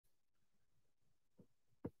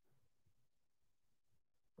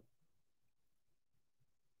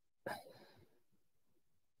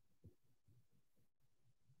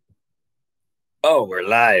Oh, we're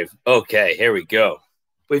live. Okay, here we go.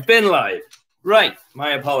 We've been live. Right,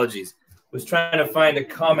 my apologies. Was trying to find a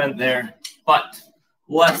comment there, but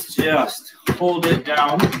let's just hold it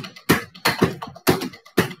down.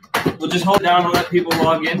 We'll just hold it down and let people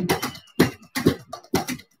log in.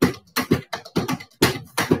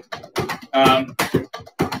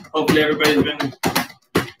 Hopefully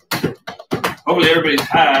everybody's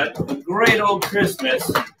had a great old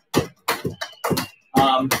Christmas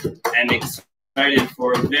and excited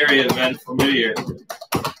for a very eventful New Year.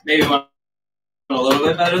 Maybe one a little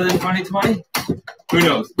bit better than 2020. Who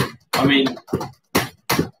knows? I mean,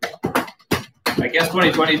 I guess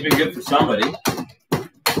 2020 has been good for somebody.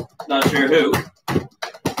 Not sure who,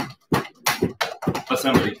 but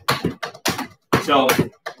somebody. So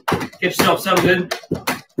get yourself settled in.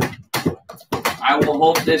 I will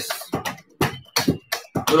hold this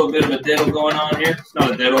little bit of a diddle going on here. It's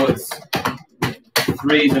not a diddle, it's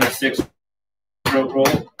 3s and a 6-note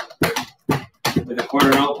roll with a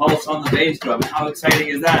quarter note pulse on the bass drum. How exciting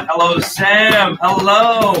is that? Hello, Sam.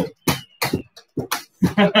 Hello.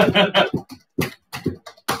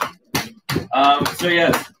 So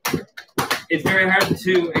yes, it's very hard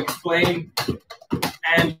to explain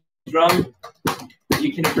and drum.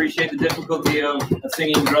 You can appreciate the difficulty of a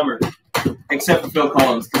singing drummer, except for Phil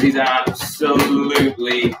Collins, because he's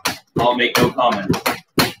absolutely, I'll make no comment.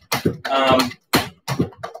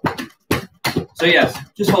 So yes,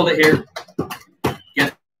 just hold it here,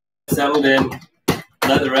 get settled in,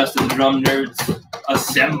 let the rest of the drum nerds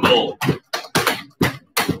assemble.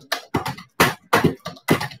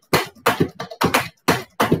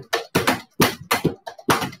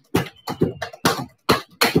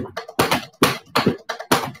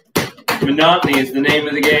 Monotony is the name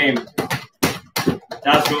of the game.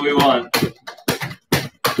 That's what we want.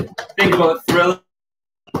 Think about Thriller.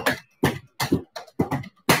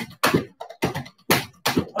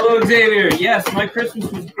 Hello, Xavier. Yes, my Christmas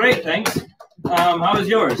was great, thanks. How was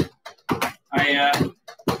yours? I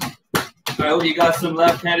hope you got some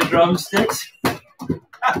left-handed drumsticks.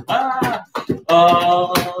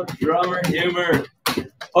 Oh, drummer humor.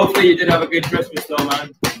 Hopefully you did have a good Christmas, though,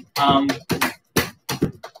 man.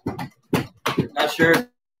 Not sure if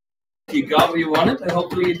you got what you wanted, but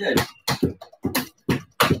hopefully you did.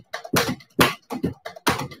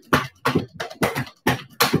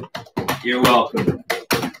 You're welcome.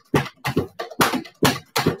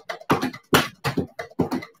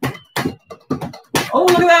 Oh,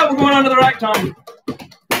 look at that. We're going on to the rack tom.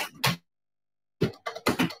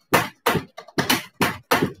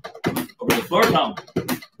 Over the floor tom.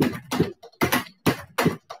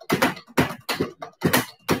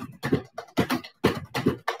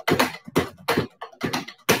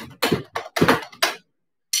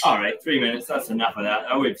 All right, 3 minutes. That's enough of that.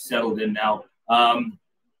 Oh, we've settled in now.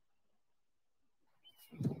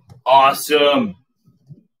 Awesome.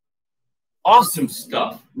 Awesome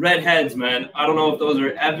stuff. Red heads, man. I don't know if those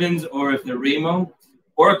are Evans or if they're Remo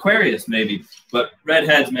or Aquarius, maybe. But red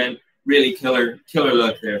heads, man, really killer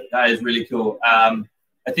look there. That is really cool. I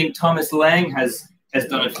think Thomas Lang has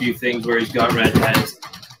done a few things where he's got red heads.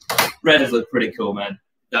 Red heads look pretty cool, man.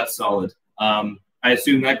 That's solid. I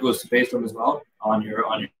assume that goes to bass drum as well on your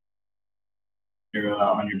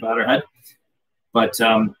batter head. But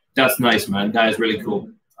that's nice, man. That is really cool.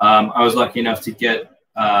 I was lucky enough to get.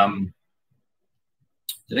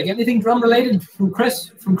 Did I get anything drum related from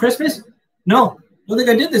Christmas? No, I don't think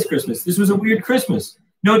I did this Christmas. This was a weird Christmas.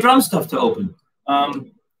 No drum stuff to open.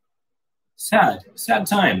 Sad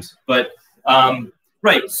times. But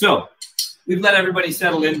right, so we've let everybody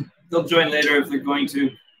settle in. They'll join later if they're going to.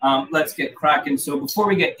 Let's get cracking. So before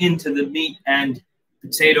we get into the meat and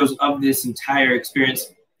potatoes of this entire experience,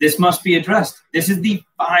 this must be addressed. This is the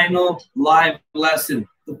final live lesson,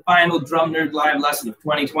 the final Drum Nerd live lesson of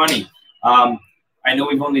 2020. I know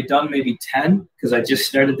we've only done maybe 10 because I just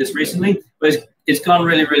started this recently, but it's gone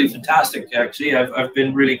really, really fantastic. Actually, I've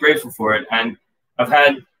been really grateful for it, and I've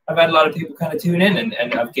had a lot of people kind of tune in,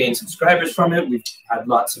 and I've gained subscribers from it. We've had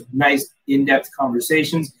lots of nice in-depth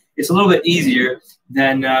conversations. It's a little bit easier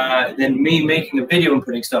than me making a video and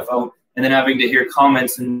putting stuff out, and then having to hear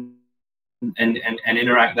comments and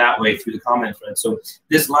interact that way through the comment thread. So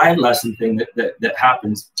this live lesson thing that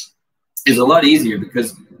happens is a lot easier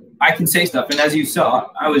because I can say stuff. And as you saw,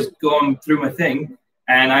 I was going through my thing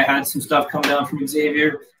and I had some stuff come down from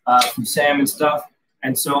Xavier, from Sam and stuff.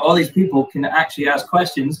 And so all these people can actually ask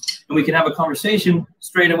questions and we can have a conversation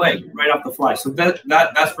straight away, right off the fly. So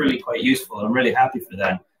that's really quite useful. And I'm really happy for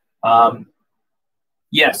that.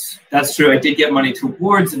 Yes, that's true. I did get money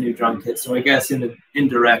towards a new drum kit. So I guess in an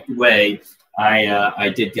indirect way,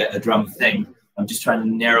 I did get a drum thing. I'm just trying to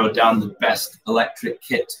narrow down the best electric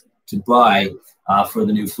kit to buy for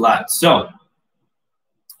the new flat. So,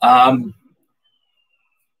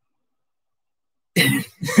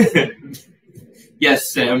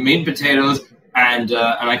 yes, meat and potatoes, and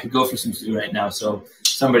I could go for some food right now. So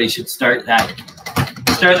somebody should start that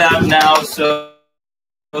now, so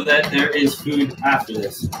that there is food after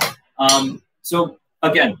this. So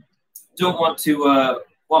again, don't want to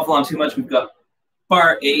waffle on too much. We've got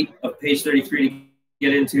bar 8 of page 33 to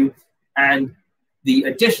get into, and the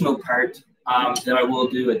additional part that I will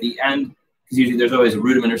do at the end, because usually there's always a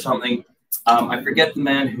rudiment or something. I forget the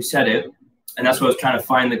man who said it, and that's what I was trying to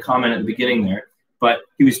find the comment at the beginning there, but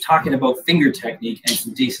he was talking about finger technique and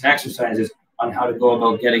some decent exercises on how to go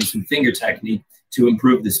about getting some finger technique to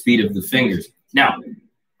improve the speed of the fingers. Now,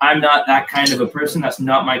 I'm not that kind of a person. That's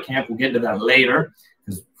not my camp. We'll get to that later,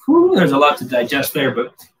 because there's a lot to digest there,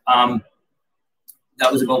 but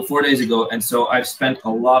that was about 4 days ago, and so I've spent a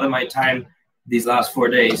lot of my time these last 4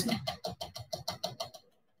 days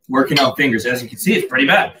working out fingers. As you can see, it's pretty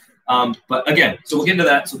bad. But again, so we'll get into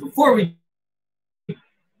that. So before we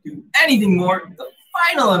do anything more, the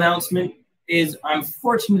final announcement is I'm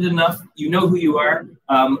fortunate enough, you know who you are,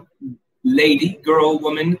 lady, girl,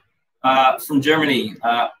 woman from Germany,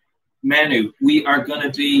 Manu. We are going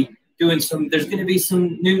to be doing there's going to be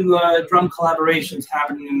some new drum collaborations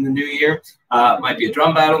happening in the new year. Might be a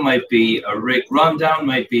drum battle, might be a rig rundown,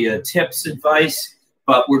 might be a tips advice,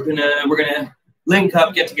 but we're gonna link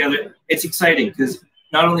up, get together. It's exciting because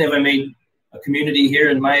not only have I made a community here,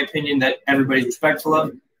 in my opinion, that everybody's respectful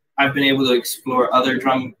of, I've been able to explore other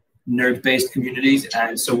drum nerd-based communities,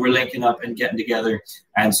 and so we're linking up and getting together.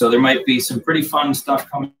 And so there might be some pretty fun stuff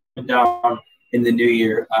coming down in the new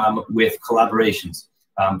year with collaborations.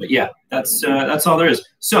 But yeah, that's all there is.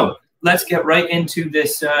 So let's get right into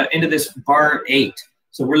this bar 8.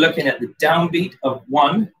 So we're looking at the downbeat of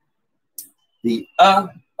 1, the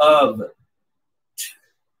of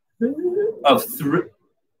 3,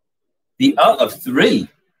 the of 3,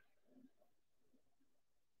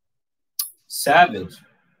 savage,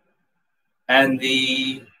 and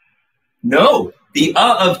the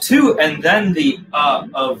of 2, and then the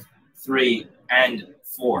of 3 and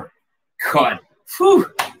 4. God. Whew,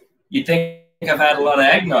 you'd think I've had a lot of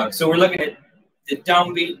eggnog. So we're looking at the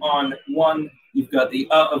downbeat on 1. You've got the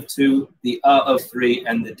of 2, the of 3,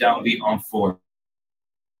 and the downbeat on 4.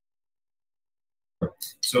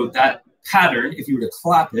 So that pattern, if you were to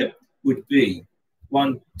clap it, would be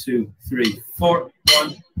 1, 2, 3, 4,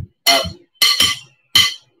 1, up.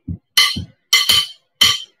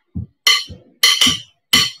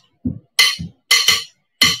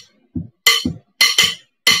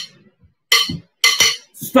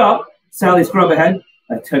 Stop, Sally Scrub ahead.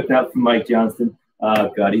 I took that from Mike Johnston.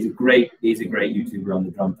 Oh God, he's a great YouTuber on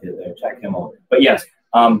the drum kit there. Check him out. But yes,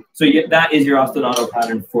 so yeah, that is your ostinato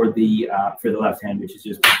pattern for the left hand, which is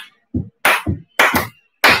just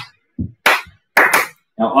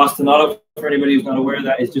now ostinato. For anybody who's not aware,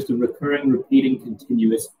 that is just a recurring, repeating,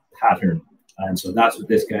 continuous pattern, and so that's what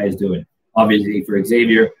this guy is doing. Obviously, for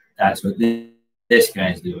Xavier, that's what this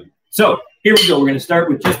guy is doing. So here we go. We're going to start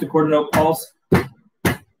with just the quarter note pulse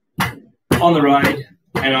on the ride,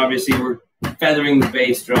 and obviously we're feathering the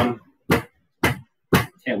bass drum.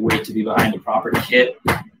 Can't wait to be behind a proper kit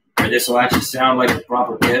where this will actually sound like a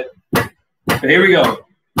proper kit. So here we go.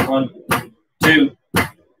 1, 2,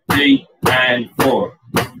 3, and 4.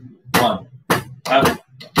 1, up.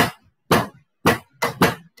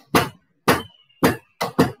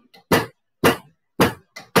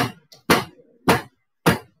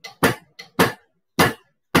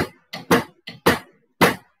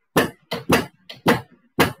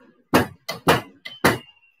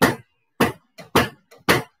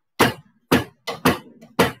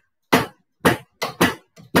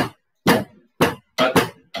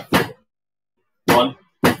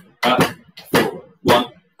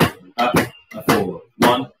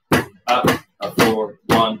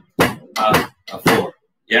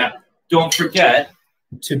 Don't forget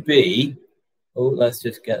to be, let's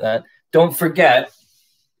just get that. Don't forget,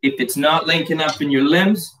 if it's not linking up in your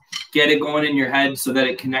limbs, get it going in your head so that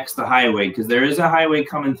it connects the highway, because there is a highway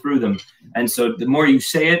coming through them. And so the more you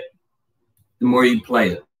say it, the more you play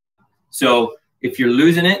it. So if you're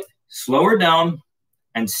losing it, slow her down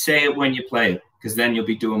and say it when you play it, because then you'll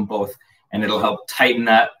be doing both. And it'll help tighten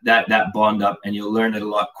that bond up, and you'll learn it a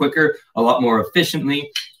lot quicker, a lot more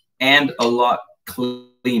efficiently, and a lot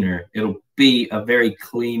cleaner. It'll be a very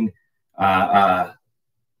clean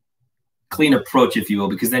clean approach, if you will,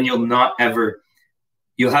 because then you'll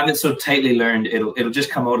have it so tightly learned, it'll just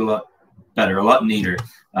come out a lot better, a lot neater.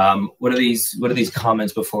 What are these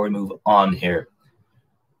comments before we move on here?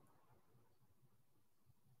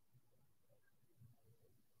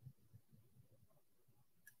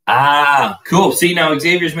 Ah, cool. See, now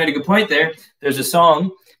Xavier's made a good point there. There's a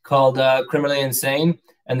song called Criminally Insane,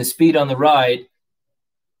 and the speed on the ride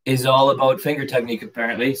is all about finger technique,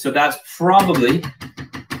 apparently. So that's probably...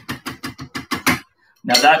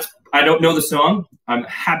 Now that's... I don't know the song. I'm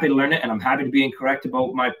happy to learn it, and I'm happy to be incorrect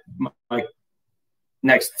about my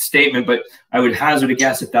next statement, but I would hazard a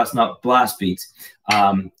guess if that's not blast beats.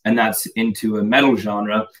 And that's into a metal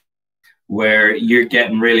genre where you're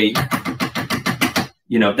getting really...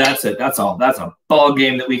 You know, that's a ball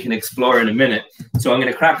game that we can explore in a minute. So I'm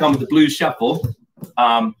going to crack on with the blues shuffle.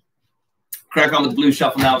 Crack on with the blues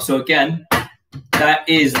shuffle now. So again, that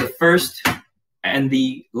is the first and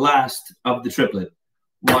the last of the triplet.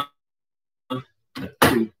 1, a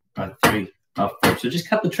 2, a 3, a 4. So just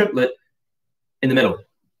cut the triplet in the middle.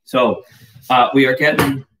 So we are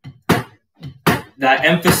getting that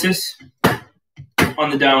emphasis on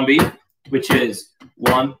the downbeat, which is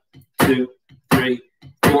 1, 2, 3,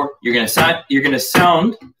 4. You're gonna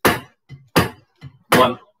sound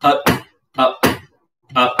 1 up, up,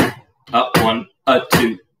 up, up. 1, a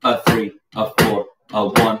 2, a 3, a 4, a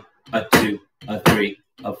 1, a 2, a 3,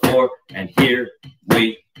 a 4, and here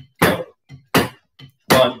we go.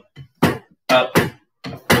 1 up,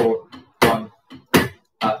 a 4, 1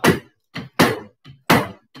 up, 4,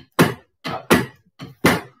 1 up,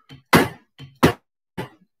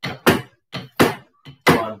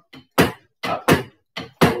 1 up.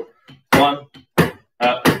 1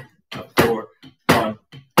 up, a 4, 1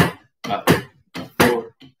 up, a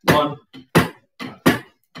 4, 1 up,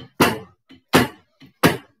 4.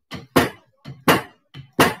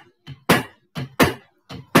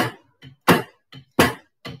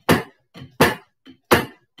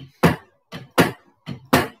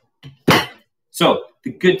 So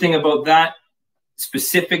the good thing about that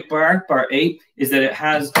specific bar 8, is that it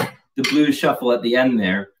has the blues shuffle at the end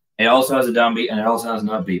there. It also has a downbeat and it also has an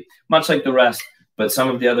upbeat, much like the rest, but some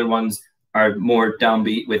of the other ones are more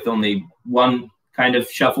downbeat with only one kind of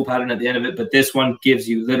shuffle pattern at the end of it. But this one gives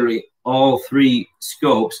you literally all 3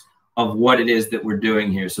 scopes of what it is that we're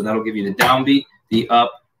doing here. So that'll give you the downbeat, the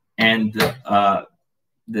up, and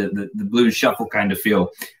the blues shuffle kind of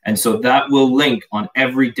feel. And so that will link on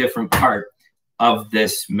every different part of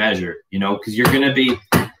this measure, you know, because you're going to be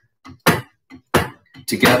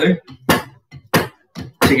together,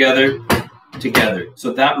 together, together.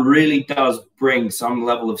 So that really does bring some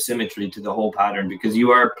level of symmetry to the whole pattern, because you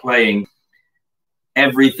are playing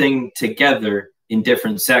everything together in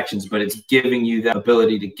different sections, but it's giving you that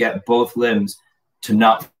ability to get both limbs to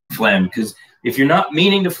not flam. Because if you're not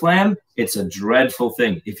meaning to flam, it's a dreadful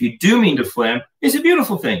thing. If you do mean to flam, it's a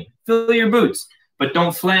beautiful thing. Fill your boots. But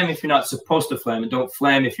don't flam if you're not supposed to flam, and don't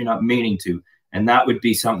flam if you're not meaning to. And that would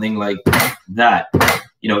be something like that.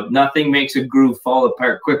 You know, nothing makes a groove fall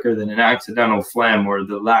apart quicker than an accidental flam or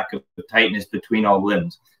the lack of tightness between all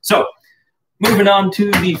limbs. So, moving on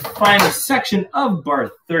to the final section of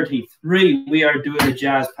bar 33, we are doing the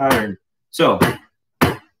jazz pattern. So,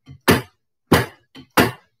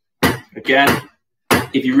 again,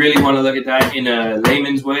 if you really want to look at that in a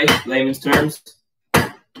layman's way, layman's terms,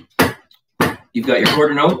 you've got your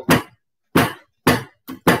quarter note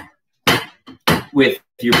with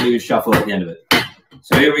your blues shuffle at the end of it.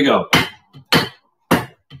 So here we go.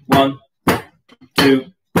 1, 2,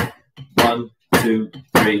 1, 2,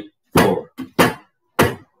 3, 4.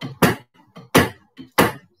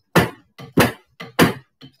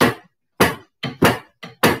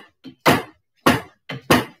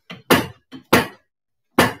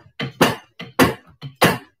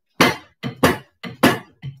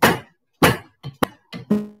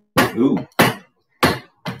 Ooh.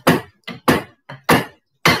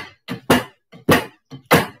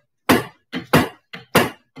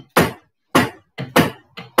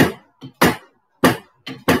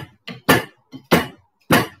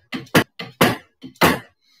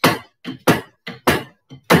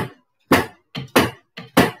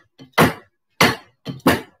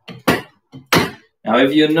 Now,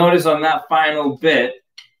 if you notice on that final bit,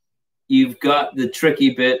 you've got the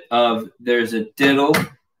tricky bit of there's a diddle,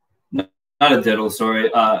 not a diddle, sorry,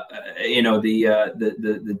 you know,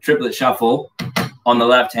 the triplet shuffle on the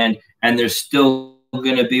left hand, and there's still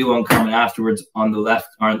going to be one coming afterwards on the left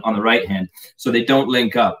or on the right hand. So they don't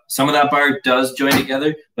link up. Some of that bar does join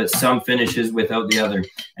together, but some finishes without the other.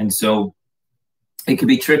 And so it can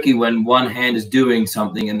be tricky when one hand is doing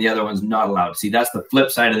something and the other one's not allowed. See, that's the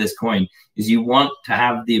flip side of this coin, is you want to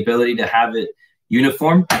have the ability to have it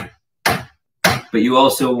uniform, but you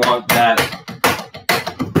also want that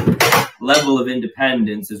level of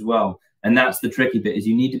independence as well. And that's the tricky bit, is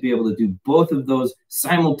you need to be able to do both of those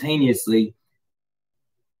simultaneously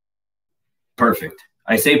perfect.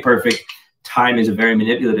 I say perfect. Time is a very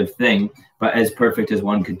manipulative thing, but as perfect as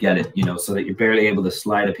one could get it, you know, so that you're barely able to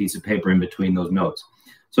slide a piece of paper in between those notes.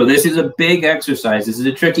 So this is a big exercise. This is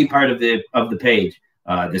a tricky part of the page,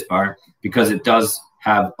 this bar, because it does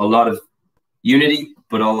have a lot of unity,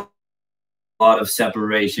 but a lot of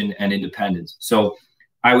separation and independence. So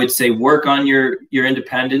I would say work on your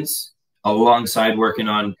independence alongside working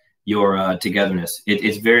on your togetherness.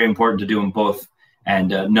 It's very important to do them both, and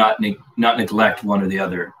not neglect one or the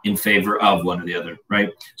other in favor of one or the other,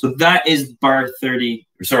 right? So that is bar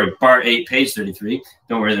 8, page 33.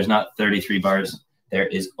 Don't worry, there's not 33 bars. There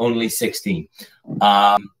is only 16.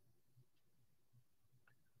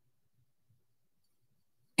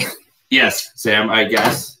 Yes, Sam, I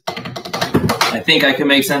guess. I think I can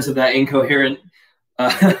make sense of that incoherent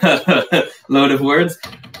load of words.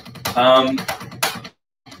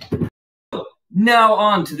 Now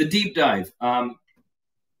on to the deep dive.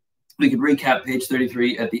 We could recap page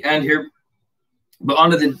 33 at the end here, but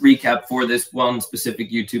onto the recap for this one specific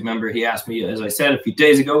YouTube member. He asked me, as I said a few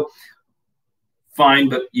days ago, fine,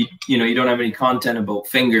 but you don't have any content about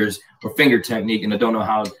fingers or finger technique, and I don't know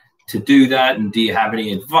how to do that, and do you have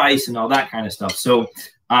any advice and all that kind of stuff. So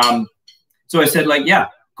so I said, like, yeah,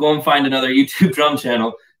 go and find another YouTube drum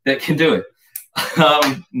channel that can do it.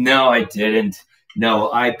 No, I didn't.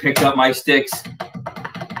 No, I picked up my sticks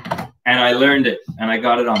and I learned it and I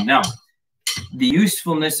got it on. Now, the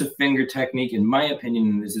usefulness of finger technique, in my opinion,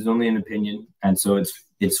 and this is only an opinion, and so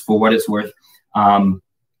it's for what it's worth.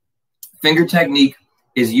 Finger technique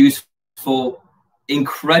is useful,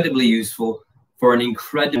 incredibly useful for an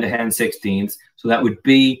incredible hand 16ths. So that would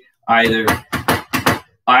be either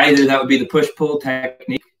that would be the push-pull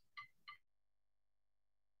technique.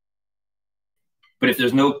 But if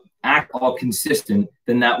there's no act all consistent,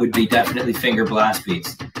 then that would be definitely finger blast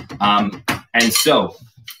beats. And so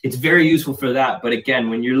it's very useful for that. But again,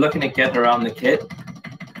 when you're looking at getting around the kit,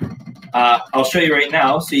 I'll show you right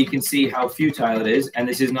now so you can see how futile it is. And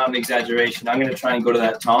this is not an exaggeration. I'm going to try and go to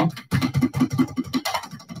that tom.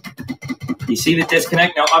 You see the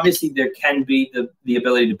disconnect? Now, obviously, there can be the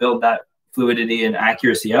ability to build that fluidity and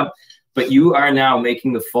accuracy up, but you are now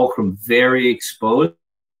making the fulcrum very exposed.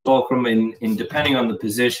 Fulcrum in depending on the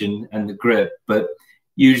position and the grip, but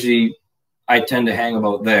usually I tend to hang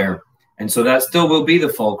about there. And so that still will be the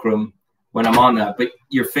fulcrum when I'm on that, but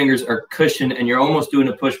your fingers are cushioned and you're almost doing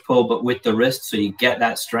a push-pull, but with the wrist, so you get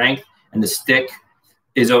that strength and the stick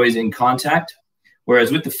is always in contact.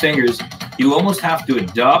 Whereas with the fingers, you almost have to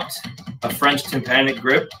adopt a French tympanic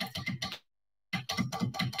grip,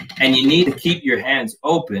 and you need to keep your hands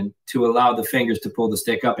open to allow the fingers to pull the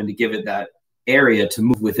stick up and to give it that area to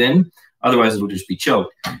move within. Otherwise, it'll just be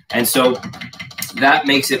choked. And so that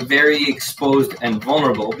makes it very exposed and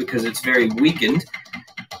vulnerable because it's very weakened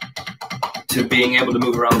to being able to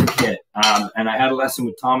move around the kit. And I had a lesson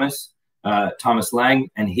with Thomas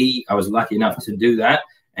Lang, and I was lucky enough to do that.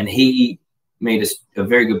 And he made a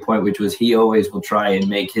very good point, which was he always will try and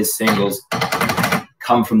make his singles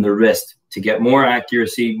come from the wrist to get more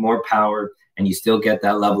accuracy, more power, and you still get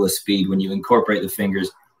that level of speed when you incorporate the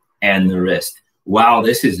fingers and the wrist. Wow,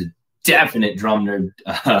 this is a definite drum nerd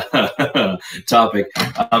topic.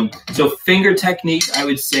 So finger technique, I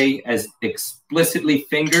would say as explicitly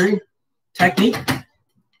finger technique.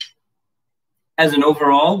 As an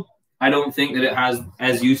overall, I don't think that it has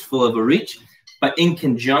as useful of a reach, but in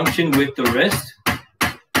conjunction with the wrist,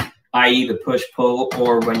 i.e. the push-pull,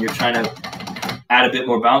 or when you're trying to add a bit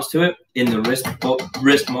more bounce to it in the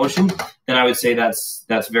wrist motion, then I would say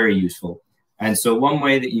that's very useful. And so one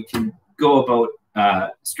way that you can go about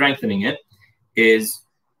strengthening it is,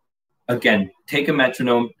 again, take a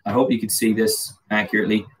metronome. I hope you can see this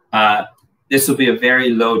accurately. This will be a very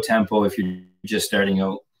low tempo if you're just starting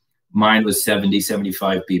out. Mine was 70,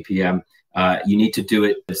 75 BPM. You need to do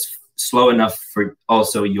it slow enough for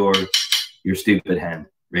also your stupid hand.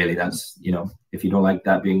 Really, that's, if you don't like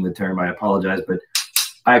that being the term, I apologize, but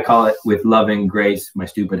I call it with loving grace, my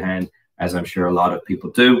stupid hand, as I'm sure a lot of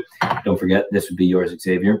people do. Don't forget, this would be yours,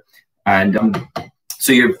 Xavier. And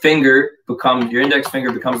so your index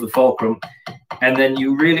finger becomes the fulcrum. And then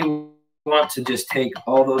you really want to just take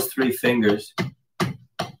all those three fingers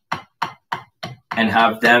and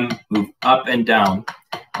have them move up and down,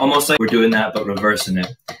 almost like we're doing that, but reversing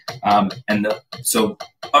it. So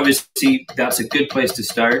obviously that's a good place to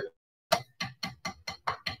start.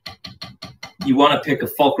 You want to pick a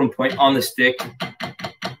fulcrum point on the stick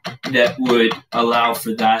that would allow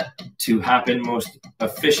for that to happen most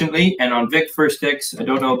efficiently. And on Vic First Sticks, I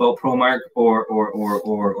don't know about ProMark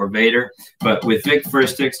or Vader, but with Vic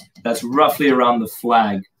First Sticks, that's roughly around the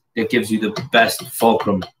flag that gives you the best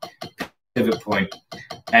fulcrum. pivot point.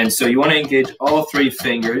 And so you want to engage all three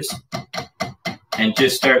fingers and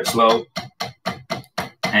just start slow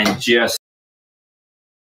and just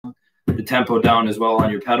the tempo down as well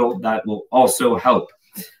on your pedal. That will also help.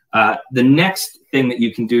 The next thing that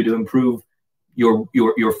you can do to improve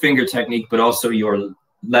your finger technique, but also your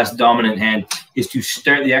less dominant hand, is to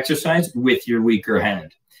start the exercise with your weaker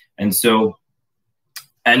hand. And so,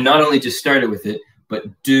 and not only just start it with it, but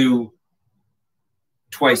do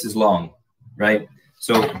twice as long, right?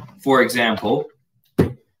 So, for example,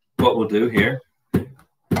 what we'll do here.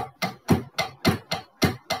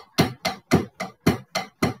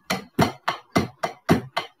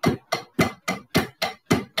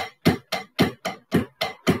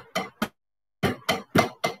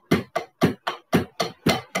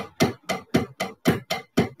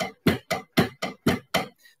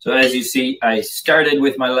 So as you see, I started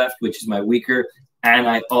with my left, which is my weaker, and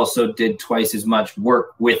I also did twice as much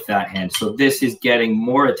work with that hand. So this is getting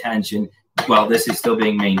more attention while this is still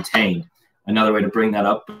being maintained. Another way to bring that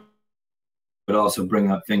up, but also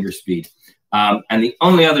bring up finger speed. And the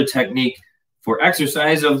only other technique for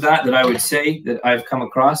exercise of that I would say that I've come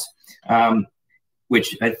across,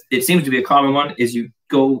 which it seems to be a common one, is you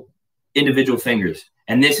go individual fingers.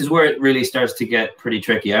 And this is where it really starts to get pretty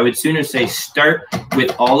tricky. I would sooner say start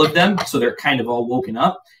with all of them so they're kind of all woken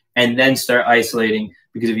up, and then start isolating.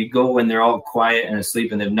 Because if you go when they're all quiet and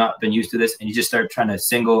asleep and they've not been used to this, and you just start trying to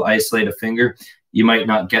single isolate a finger, you might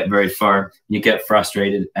not get very far. You get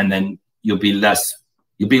frustrated, and then you'll be less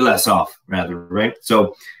off rather, right?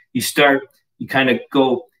 So you kind of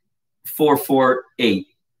go 4, 4, 8.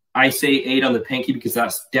 I say 8 on the pinky because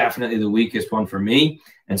that's definitely the weakest one for me.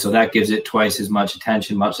 And so that gives it twice as much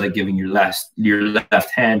attention, much like giving your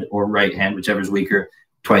left hand or right hand, whichever is weaker,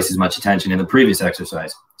 twice as much attention in the previous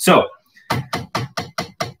exercise. So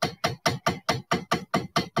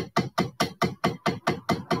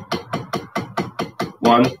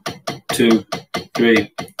one, 2,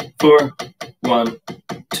 3, 4. 1,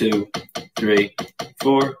 2, 3,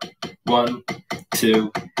 4. 1,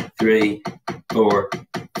 2, 3, 4,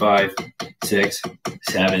 5, 6,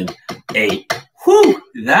 7, 8. Whew,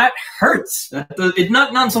 that hurts. It's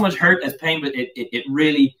not so much hurt as pain, but it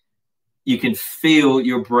really, you can feel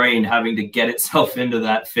your brain having to get itself into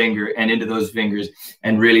that finger and into those fingers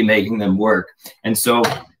and really making them work. And so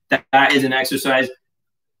that is an exercise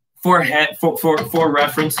for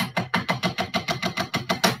reference.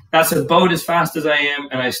 That's about as fast as I am,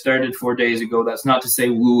 and I started 4 days ago. That's not to say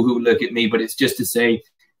woo-hoo, look at me, but it's just to say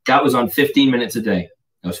that was on 15 minutes a day.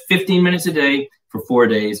 That was 15 minutes a day for 4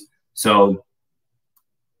 days. So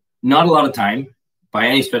not a lot of time by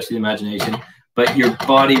any stretch of the imagination, but your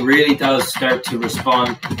body really does start to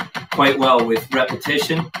respond quite well with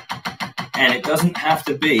repetition. And it doesn't have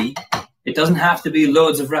to be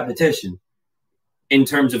loads of repetition in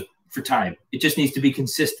terms of for time. It just needs to be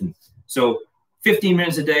consistent. So 15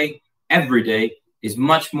 minutes a day, every day, is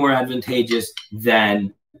much more advantageous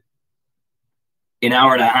than an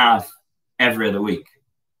hour and a half every other week,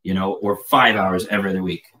 you know, or 5 hours every other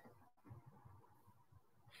week.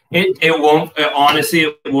 It won't, honestly,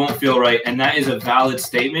 it won't feel right. And that is a valid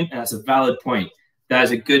statement. And that's a valid point. That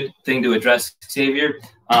is a good thing to address, Xavier.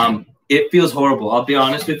 It feels horrible. I'll be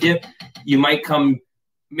honest with you. You might come,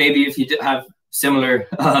 maybe if you have similar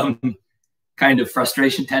kind of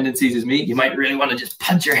frustration tendencies as me, you might really want to just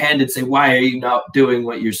punch your hand and say, why are you not doing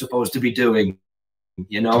what you're supposed to be doing?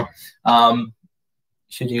 You know,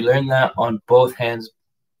 should you learn that on both hands?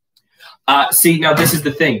 See, now this is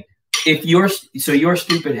the thing. If your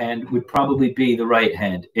stupid hand would probably be the right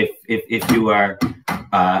hand if you are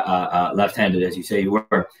left-handed, as you say you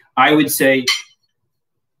were. I would say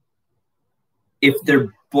if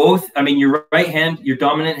they're both, I mean, your right hand, your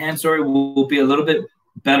dominant hand, sorry, will be a little bit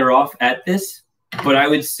better off at this, but I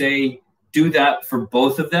would say do that for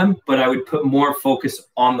both of them, but I would put more focus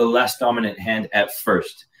on the less dominant hand at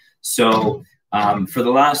first. So for the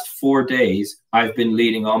last 4 days, I've been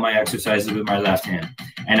leading all my exercises with my left hand.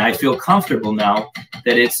 And I feel comfortable now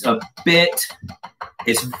that it's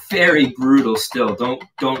very brutal still.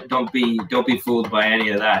 Don't be fooled by any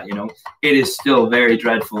of that, you know. It is still very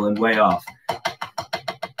dreadful and way off.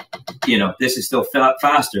 You know, this is still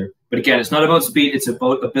faster. But again, it's not about speed, it's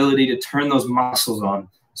about ability to turn those muscles on.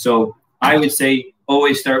 So I would say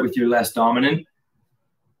always start with your less dominant.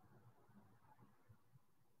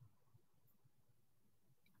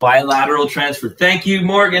 Bilateral transfer. Thank you,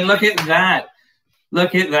 Morgan. Look at that.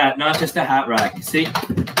 Look at that. Not just a hat rack. See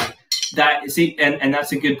that? See, and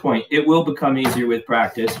that's a good point. It will become easier with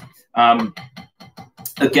practice.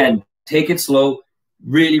 Again, take it slow.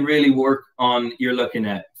 Really, really work on you're looking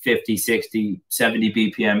at 50, 60, 70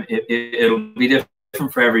 BPM. It'll be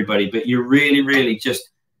different for everybody, but you're really, really just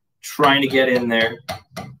trying to get in there.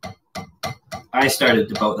 I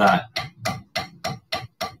started about that.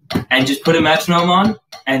 And just put a metronome on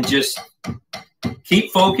and just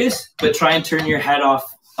keep focus, but try and turn your head off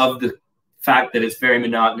of the fact that it's very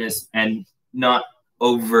monotonous and not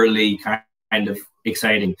overly kind of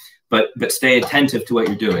exciting, but stay attentive to what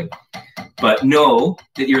you're doing. But know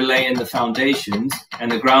that you're laying the foundations and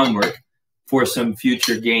the groundwork for some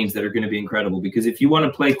future gains that are going to be incredible. Because if you want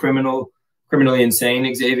to play criminally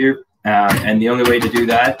insane, Xavier, and the only way to do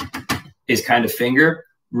that is kind of finger,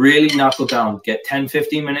 really knuckle down. Get 10,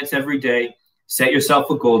 15 minutes every day. Set yourself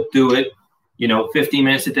a goal. Do it. You know, 15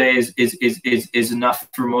 minutes a day is enough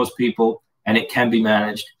for most people, and it can be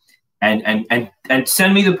managed. And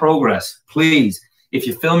send me the progress, please. If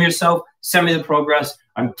you film yourself, send me the progress.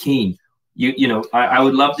 I'm keen. You know, I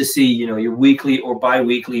would love to see, you know, your weekly or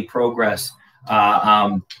bi-weekly progress,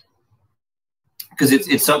 because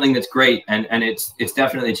it's something that's great, and it's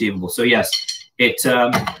definitely achievable. So yes, it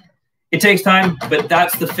takes time, but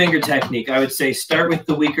that's the finger technique. I would say start with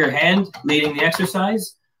the weaker hand leading the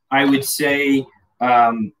exercise. I would say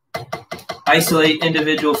isolate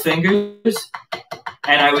individual fingers,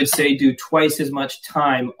 and I would say do twice as much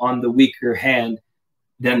time on the weaker hand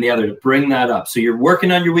than the other to bring that up. So you're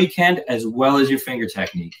working on your weak hand as well as your finger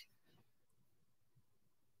technique.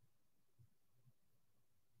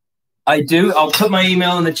 I do. I'll put my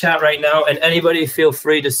email in the chat right now, and anybody feel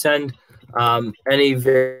free to send any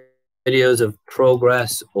videos of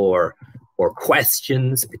progress or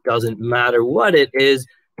questions. It doesn't matter what it is.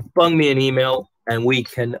 Bung me an email, and we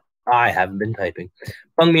can. I haven't been typing.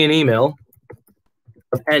 Bung me an email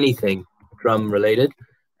of anything drum related,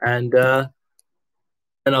 and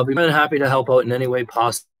I'll be more than happy to help out in any way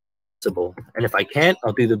possible. And if I can't,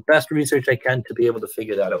 I'll do the best research I can to be able to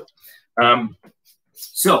figure that out.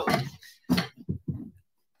 So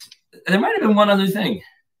there might have been one other thing.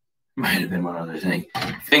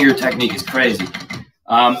 Finger technique is crazy.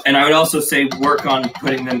 And I would also say work on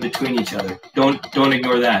putting them between each other. Don't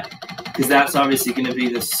ignore that, because that's obviously going to be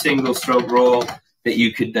the single stroke roll that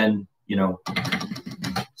you could then, you know,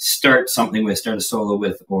 start something with, start a solo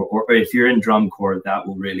with, or if you're in drum corps, that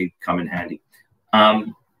will really come in handy.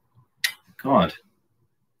 God,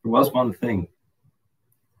 there was one thing.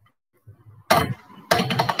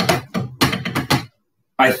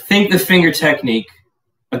 I think the finger technique,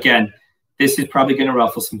 again, this is probably going to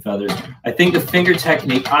ruffle some feathers. I think the finger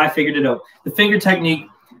technique, I figured it out. The finger technique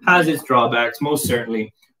has its drawbacks, most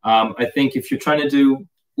certainly. I think if you're trying to do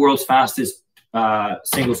world's fastest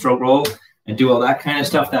single stroke roll and do all that kind of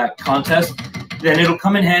stuff, that contest, then it'll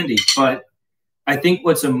come in handy. But I think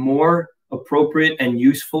what's a more appropriate and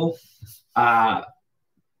useful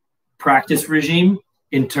practice regime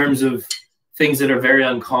in terms of things that are very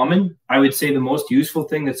uncommon, I would say the most useful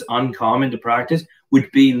thing that's uncommon to practice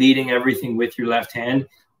would be leading everything with your left hand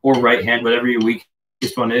or right hand, whatever your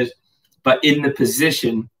weakest one is, but in the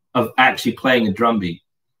position of actually playing a drum beat.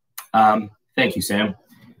 Thank you, Sam.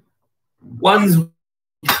 One's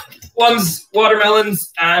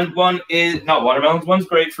watermelons and one is not watermelons. One's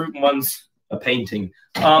grapefruit and one's a painting.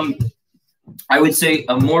 I would say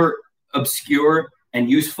a more obscure and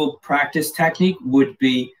useful practice technique would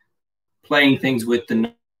be playing things with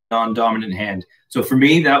the non-dominant hand. So for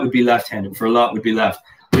me, that would be left-handed. For a lot, would be left,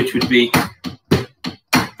 which would be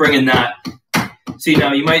bringing that. See,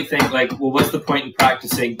 now you might think like, well, what's the point in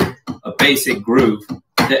practicing a basic groove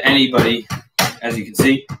that anybody, as you can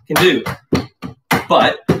see, can do?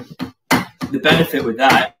 But the benefit with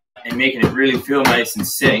that and making it really feel nice and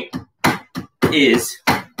sing is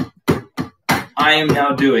I am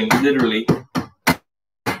now doing literally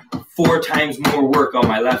 4 times more work on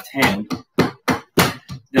my left hand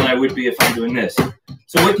than I would be if I'm doing this.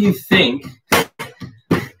 So what do you think?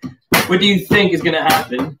 What do you think is going to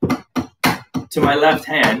happen to my left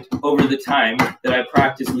hand over the time that I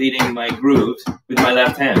practice leading my grooves with my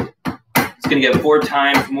left hand? It's going to get 4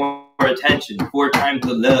 times more attention, 4 times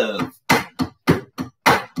the love.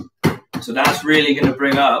 So that's really going to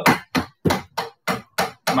bring up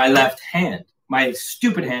my left hand. My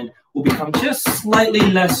stupid hand will become just slightly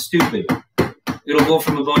less stupid. It'll go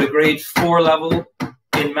from about a grade 4 level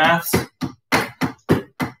in maths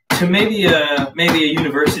to maybe a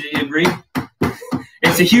university degree.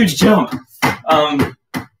 It's a huge jump.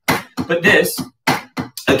 But this,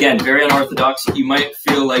 again, very unorthodox. You might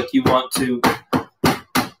feel like you might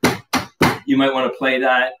want to play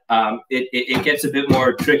that. It gets a bit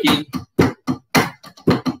more tricky.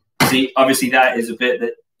 See, obviously that is a bit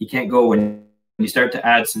that you can't go when you start to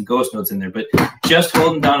add some ghost notes in there, but just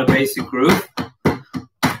holding down a basic groove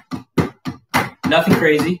Nothing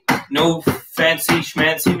crazy, no fancy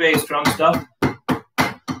schmancy bass drum stuff.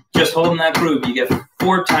 Just holding that groove. You get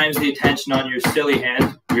 4 times the attention on your silly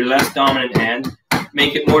hand, your less dominant hand.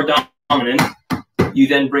 Make it more dominant. You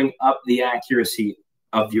then bring up the accuracy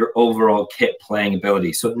of your overall kit playing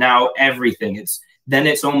ability. So now everything, it's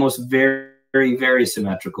almost very, very, very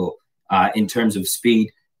symmetrical in terms of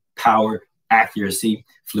speed, power, accuracy,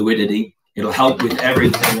 fluidity. It'll help with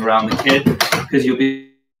everything around the kit because you'll be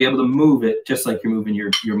able to move it just like you're moving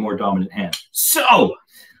your more dominant hand. So,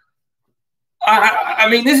 I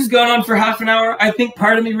mean, this has gone on for half an hour. I think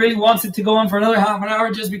part of me really wants it to go on for another half an hour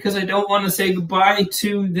just because I don't want to say goodbye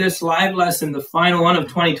to this live lesson, the final one of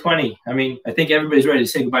 2020. I mean, I think everybody's ready to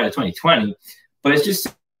say goodbye to 2020, but it's just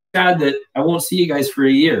sad that I won't see you guys for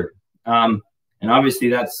a year. And obviously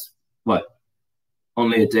that's, what,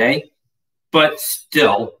 only a day? But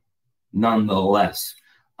still, nonetheless.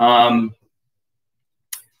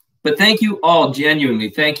 But thank you all,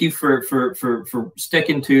 genuinely. Thank you for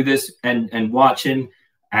sticking to this and watching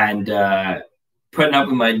and putting up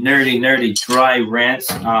with my nerdy, dry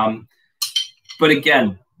rants. But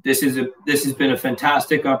again, this has been a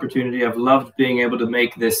fantastic opportunity. I've loved being able to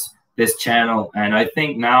make this channel, and I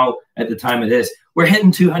think now at the time of this, we're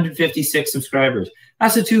hitting 256 subscribers.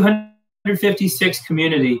 That's a 256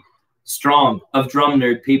 community strong of drum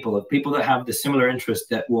nerd people, of people that have the similar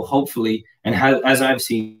interest that will hopefully, and as I've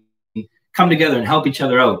seen, come together and help each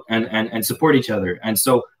other out and support each other. And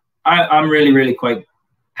so I'm really, really quite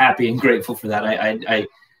happy and grateful for that.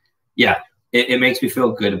 It makes me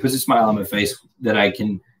feel good. It puts a smile on my face that I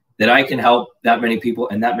can help that many people,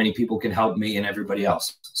 and that many people can help me and everybody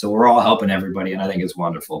else. So we're all helping everybody, and I think it's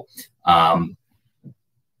wonderful.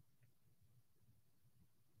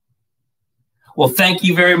 Well, thank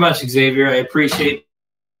you very much, Xavier. I appreciate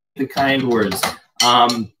the kind words.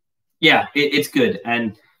 Yeah, it's good.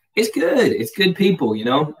 And it's good. It's good people, you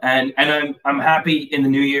know, and I'm happy in the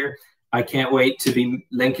new year. I can't wait to be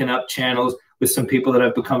linking up channels with some people that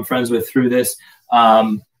I've become friends with through this.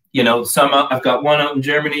 You know, I've got one out in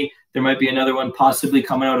Germany. There might be another one possibly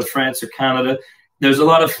coming out of France or Canada. There's a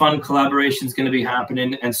lot of fun collaborations going to be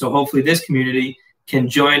happening. And so hopefully this community can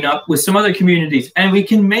join up with some other communities and we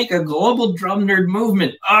can make a global drum nerd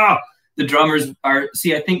movement. The drummers are,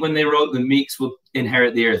 see, I think when they wrote the Meeks will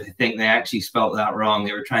inherit the earth, I think they actually spelled that wrong.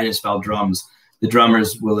 They were trying to spell drums. The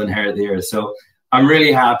drummers will inherit the earth. So I'm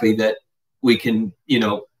really happy that we can, you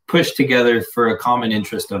know, push together for a common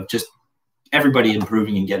interest of just everybody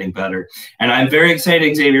improving and getting better. And I'm very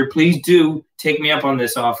excited, Xavier. Please do take me up on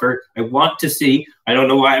this offer. I want to see, I don't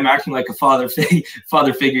know why I'm acting like a father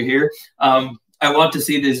figure here. I want to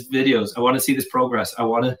see these videos. I want to see this progress. I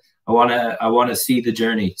want to see the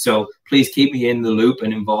journey. So please keep me in the loop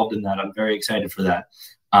and involved in that. I'm very excited for that.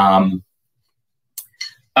 I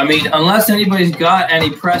mean, unless anybody's got any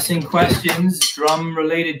pressing questions,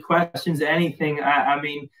 drum-related questions, anything, I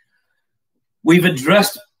mean, we've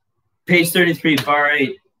addressed page 33, bar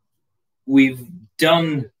 8. We've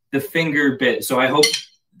done the finger bit. So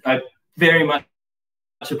I very much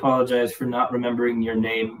apologize for not remembering your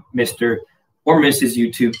name, Mr. or Mrs.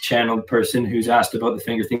 YouTube channel person who's asked about the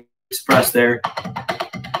finger thing. Express there.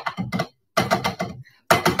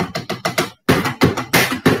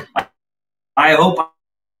 I hope I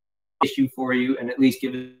issue for you and at least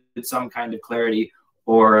give it some kind of clarity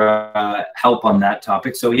or help on that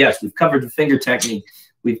topic. So yes, we've covered the finger technique.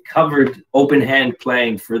 We've covered open hand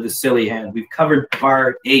playing for the silly hand. We've covered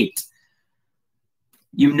bar 8.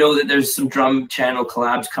 You know that there's some drum channel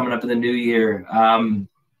collabs coming up in the new year.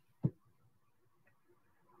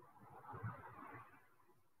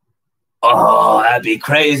 Oh, that'd be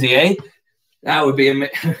crazy, eh? That would be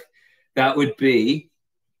that would be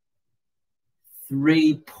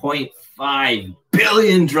 3.5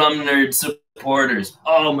 billion drum nerd supporters.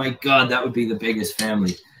 Oh my God, that would be the biggest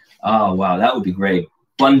family. Oh wow, that would be great.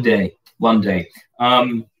 One day.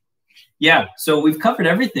 Yeah, so we've covered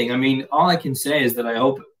everything. I mean, all I can say is that I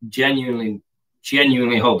hope, genuinely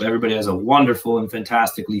hope everybody has a wonderful and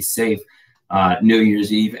fantastically safe New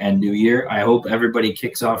Year's Eve and New Year. I hope everybody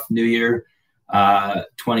kicks off New Year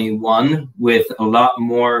 21 with a lot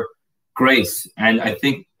more grace. And I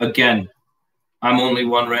think, again, I'm only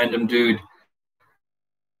one random dude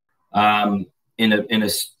in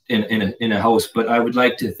a host, but I would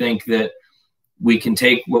like to think that we can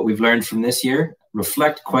take what we've learned from this year,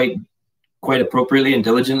 reflect quite appropriately and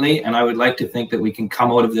diligently, and I would like to think that we can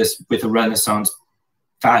come out of this with a Renaissance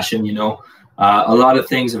fashion, you know. A lot of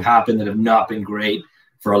things have happened that have not been great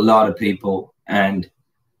for a lot of people, and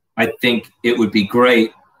I think it would be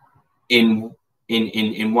great in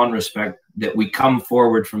one respect that we come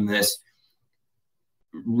forward from this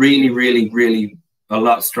really a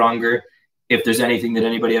lot stronger. If there's anything that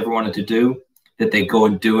anybody ever wanted to do, that they go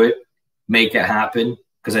and do it, make it happen.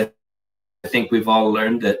 Because I think we've all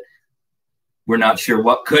learned that we're not sure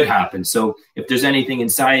what could happen. So if there's anything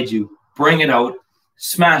inside you, bring it out,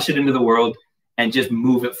 smash it into the world, and just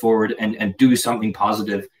move it forward and do something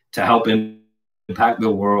positive to help impact the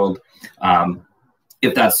world.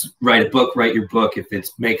 If that's write a book, write your book. If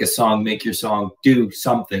it's make a song, make your song. Do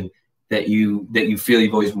something that you feel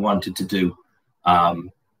you've always wanted to do.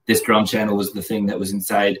 This drum channel was the thing that was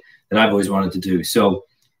inside that I've always wanted to do. So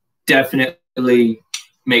definitely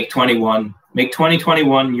make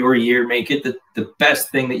 2021 your year. Make it the best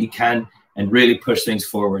thing that you can and really push things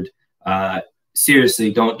forward.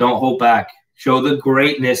 Seriously, don't hold back. Show the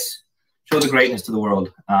greatness to the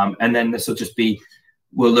world. And then this will just be,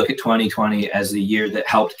 we'll look at 2020 as the year that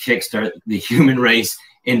helped kickstart the human race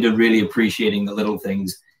into really appreciating the little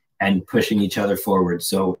things and pushing each other forward.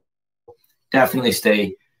 So definitely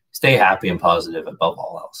stay happy and positive above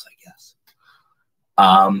all else, I guess.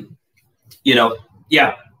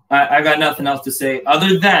 Yeah, I got nothing else to say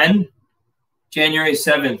other than January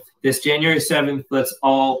 7th. This January 7th, let's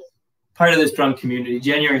all, part of this drum community,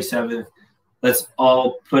 January 7th, let's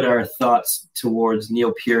all put our thoughts towards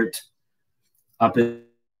Neil Peart up in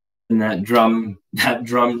that drum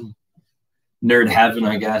nerd heaven,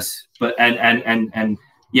 I guess. But and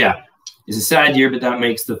yeah, it's a sad year, but that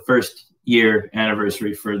makes the first year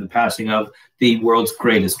anniversary for the passing of the world's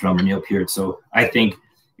greatest drummer, Neil Peart. So I think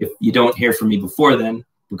if you don't hear from me before then,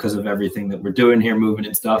 because of everything that we're doing here, moving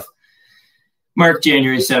and stuff, mark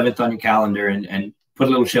January 7th on your calendar and put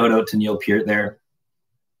a little shout out to Neil Peart there.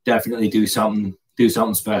 Definitely do something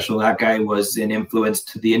special. That guy was an influence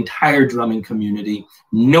to the entire drumming community.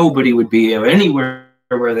 Nobody would be anywhere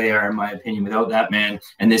where they are, in my opinion, without that man.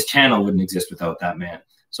 And this channel wouldn't exist without that man.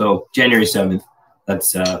 So January 7th,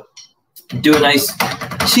 let's do a nice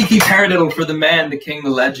cheeky paradiddle for the man, the king, the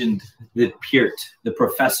legend, the Peart, the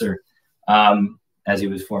professor, as he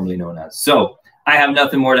was formerly known as. So I have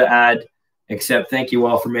nothing more to add except thank you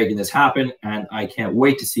all for making this happen. And I can't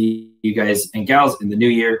wait to see you guys and gals in the new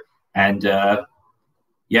year. And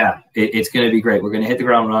yeah, it's going to be great. We're going to hit the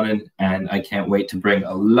ground running, and I can't wait to bring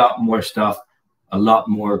a lot more stuff, a lot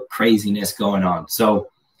more craziness going on. So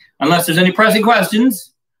unless there's any pressing questions,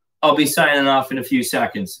 I'll be signing off in a few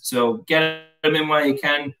seconds. So get them in while you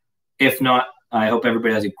can. If not, I hope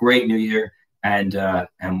everybody has a great new year and get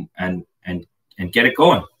it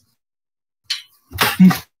going.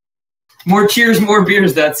 More cheers, more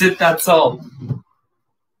beers. That's it. That's all.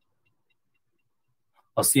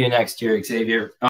 I'll see you next year, Xavier.